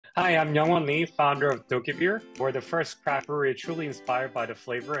Hi, I'm Youngwon Lee, founder of Dokkaebier. We're the first craft brewery truly inspired by the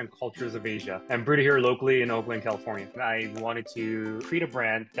flavor and cultures of Asia and brewed here locally in Oakland, California. I wanted to create a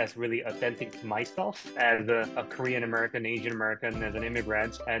brand that's really authentic to myself as a Korean American, Asian American, as an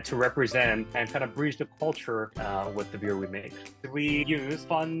immigrant, and to represent and kind of bridge the culture with the beer we make. We use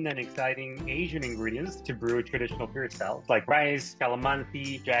fun and exciting Asian ingredients to brew traditional beer styles like rice,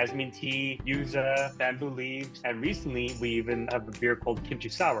 calamansi, jasmine tea, yuzu, bamboo leaves, and recently we even have a beer called kimchi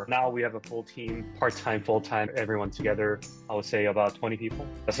sour. Now we have a full team, part-time, full-time, everyone together, I would say about 20 people.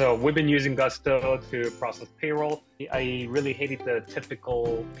 So we've been using Gusto to process payroll. I really hated the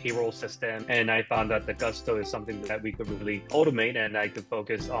typical payroll system, and I found that the Gusto is something that we could really automate and I could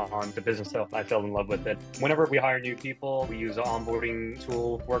focus on the business stuff. I fell in love with it. Whenever we hire new people, we use an onboarding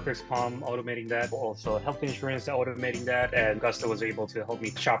tool, workers comp, automating that, also health insurance, automating that, and Gusto was able to help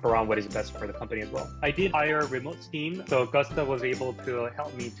me shop around what is best for the company as well. I did hire a remote team, so Gusto was able to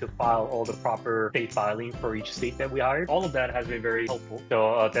help me to file all the proper state filing for each state that we hired. All of that has been very helpful.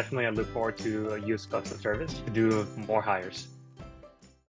 So definitely I look forward to use Gusto service to do more hires.